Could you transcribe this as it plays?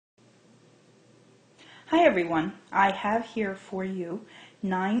Hi everyone, I have here for you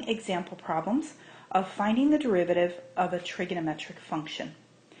 9 example problems of finding the derivative of a trigonometric function.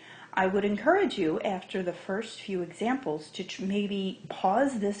 I would encourage you after the first few examples to maybe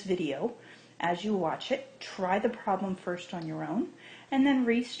pause this video as you watch it, try the problem first on your own, and then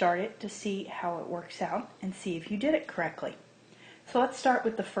restart it to see how it works out and see if you did it correctly. So let's start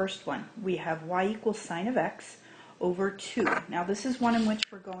with the first one. We have y equals sine of x over 2. Now this is one in which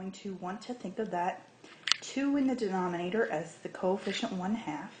we're going to want to think of that 2 in the denominator as the coefficient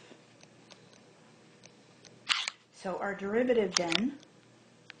 1/2. So our derivative then,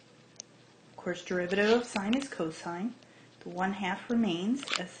 of course derivative of sine is cosine. The 1/2 remains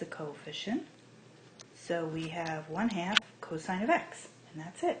as the coefficient. So we have 1/2 cosine of x, and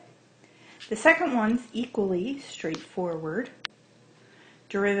that's it. The second one's equally straightforward.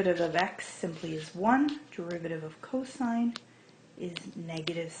 Derivative of x simply is 1. Derivative of cosine is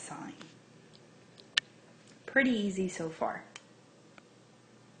negative sine. Pretty easy so far.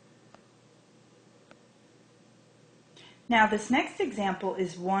 Now this next example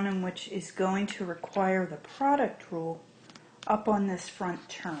is one in which is going to require the product rule up on this front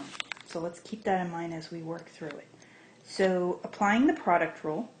term. So let's keep that in mind as we work through it. So applying the product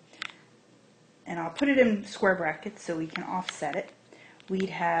rule, and I'll put it in square brackets so we can offset it, we'd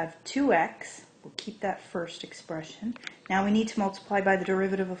have 2x, we'll keep that first expression. Now we need to multiply by the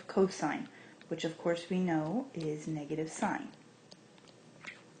derivative of cosine, which of course we know is negative sine.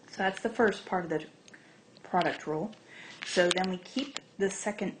 So that's the first part of the product rule. So then we keep the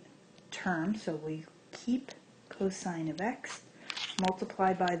second term, so we keep cosine of x,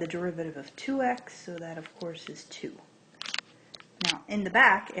 multiply by the derivative of 2x, so that of course is 2. Now in the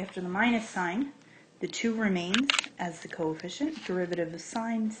back, after the minus sign, the 2 remains as the coefficient. Derivative of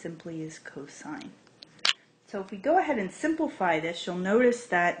sine simply is cosine. So if we go ahead and simplify this, you'll notice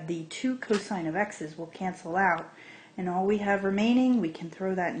that the 2 cosine of x's will cancel out, and all we have remaining, we can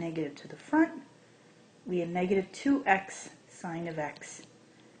throw that negative to the front. We have negative 2x sine of x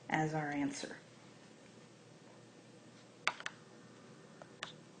as our answer.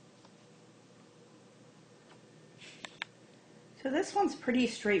 So this one's pretty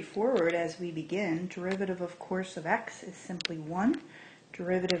straightforward as we begin. Derivative, of course, of x is simply 1.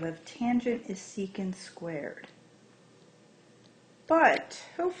 Derivative of tangent is secant squared. But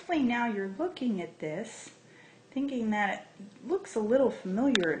hopefully now you're looking at this, thinking that it looks a little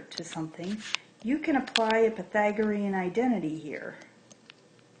familiar to something. You can apply a Pythagorean identity here.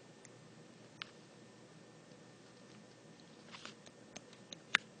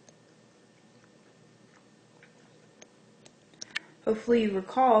 Hopefully you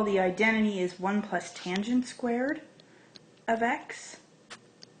recall the identity is 1 plus tangent squared of x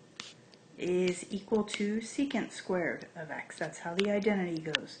is equal to secant squared of x. That's how the identity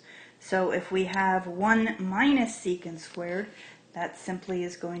goes. So if we have 1 minus secant squared, that simply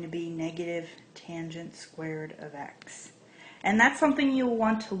is going to be negative tangent squared of x. And that's something you'll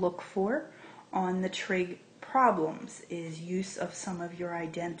want to look for on the trig problems, is use of some of your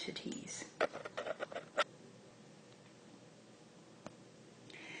identities.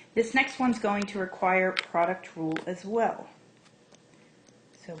 This next one's going to require product rule as well.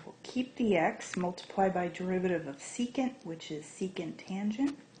 So we'll keep the x, multiply by derivative of secant, which is secant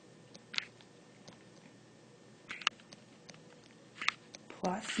tangent,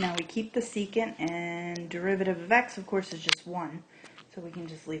 plus, now we keep the secant, and derivative of x, of course, is just 1, so we can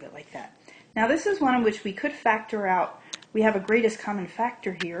just leave it like that. Now this is one in which we could factor out, we have a greatest common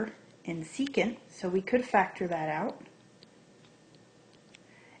factor here in secant, so we could factor that out.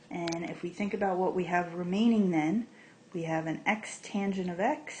 And if we think about what we have remaining then, we have an x tangent of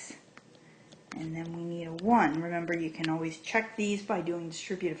x, and then we need a 1. Remember, you can always check these by doing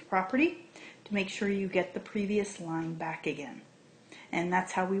distributive property to make sure you get the previous line back again. And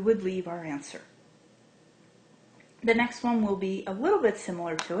that's how we would leave our answer. The next one will be a little bit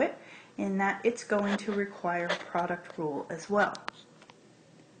similar to it in that it's going to require product rule as well.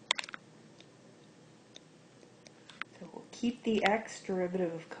 So we'll keep the x,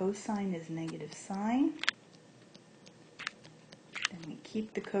 derivative of cosine is negative sine. Then we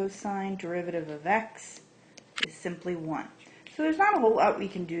keep the cosine, derivative of x is simply 1. So there's not a whole lot we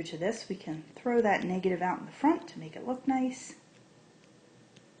can do to this. We can throw that negative out in the front to make it look nice.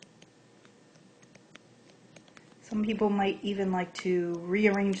 Some people might even like to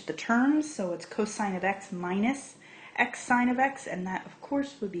rearrange the terms, so it's cosine of x minus x sine of x, and that of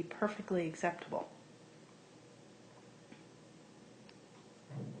course would be perfectly acceptable.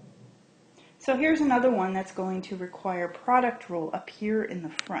 So here's another one that's going to require product rule up here in the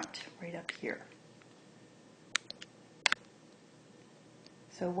front, right up here.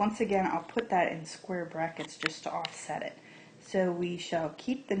 So once again, I'll put that in square brackets just to offset it. So we shall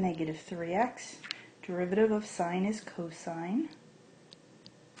keep the negative 3x. Derivative of sine is cosine.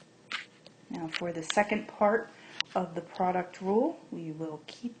 Now for the second part of the product rule, we will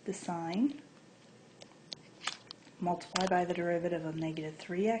keep the sine, multiply by the derivative of negative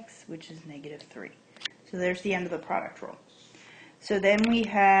 3x, which is negative 3. So there's the end of the product rule. So then we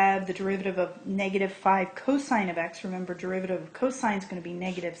have the derivative of negative 5 cosine of x. Remember, derivative of cosine is going to be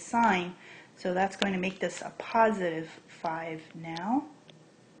negative sine, so that's going to make this a positive 5 now.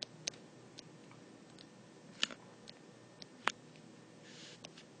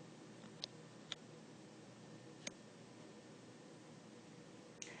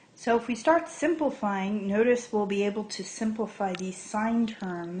 So if we start simplifying, notice we'll be able to simplify these sine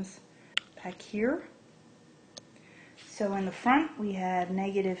terms back here. So in the front we have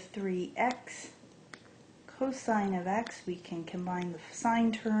negative 3x cosine of x. We can combine the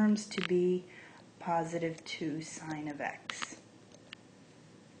sine terms to be positive 2 sine of x.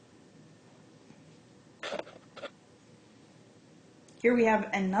 Here we have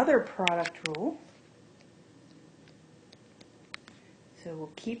another product rule. So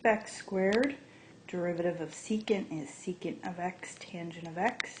we'll keep x squared. Derivative of secant is secant of x, tangent of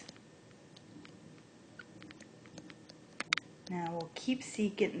x. Now we'll keep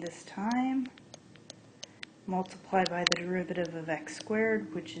secant this time. Multiply by the derivative of x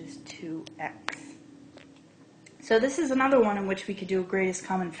squared, which is 2x. So this is another one in which we could do a greatest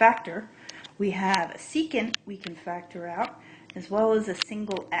common factor. We have a secant we can factor out, as well as a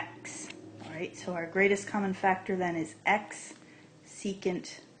single x. All right, so our greatest common factor then is x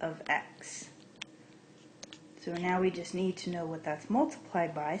secant of x. So now we just need to know what that's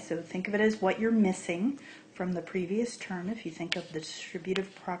multiplied by. So think of it as what you're missing from the previous term if you think of the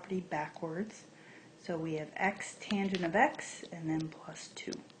distributive property backwards. So we have x tangent of x and then plus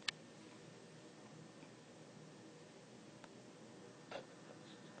 2.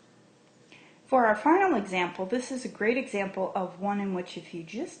 For our final example, this is a great example of one in which if you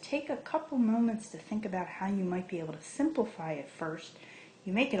just take a couple moments to think about how you might be able to simplify it first,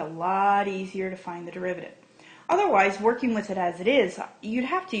 you make it a lot easier to find the derivative. Otherwise, working with it as it is, you'd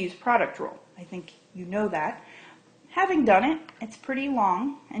have to use product rule. I think you know that. Having done it, it's pretty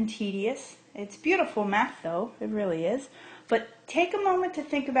long and tedious. It's beautiful math though, it really is. But take a moment to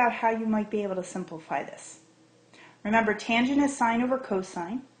think about how you might be able to simplify this. Remember, tangent is sine over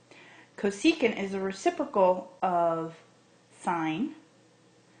cosine. Cosecant is a reciprocal of sine.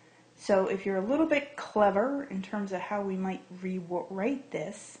 So if you're a little bit clever in terms of how we might rewrite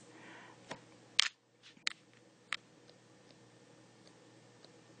this,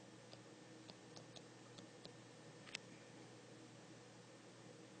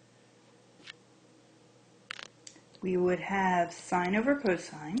 we would have sine over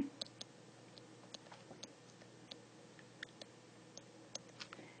cosine.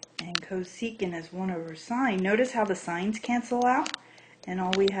 And cosecant is 1 over sine. Notice how the sines cancel out? And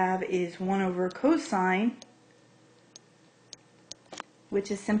all we have is 1 over cosine,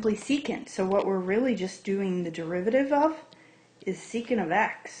 which is simply secant. So what we're really just doing the derivative of is secant of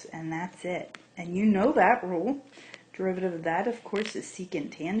x, and that's it. And you know that rule. Derivative of that, of course, is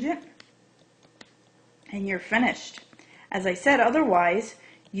secant tangent. And you're finished. As I said, otherwise,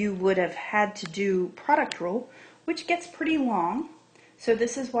 you would have had to do product rule, which gets pretty long. So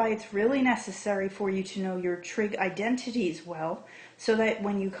this is why it's really necessary for you to know your trig identities well, so that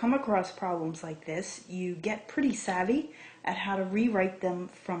when you come across problems like this, you get pretty savvy at how to rewrite them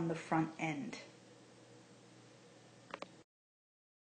from the front end.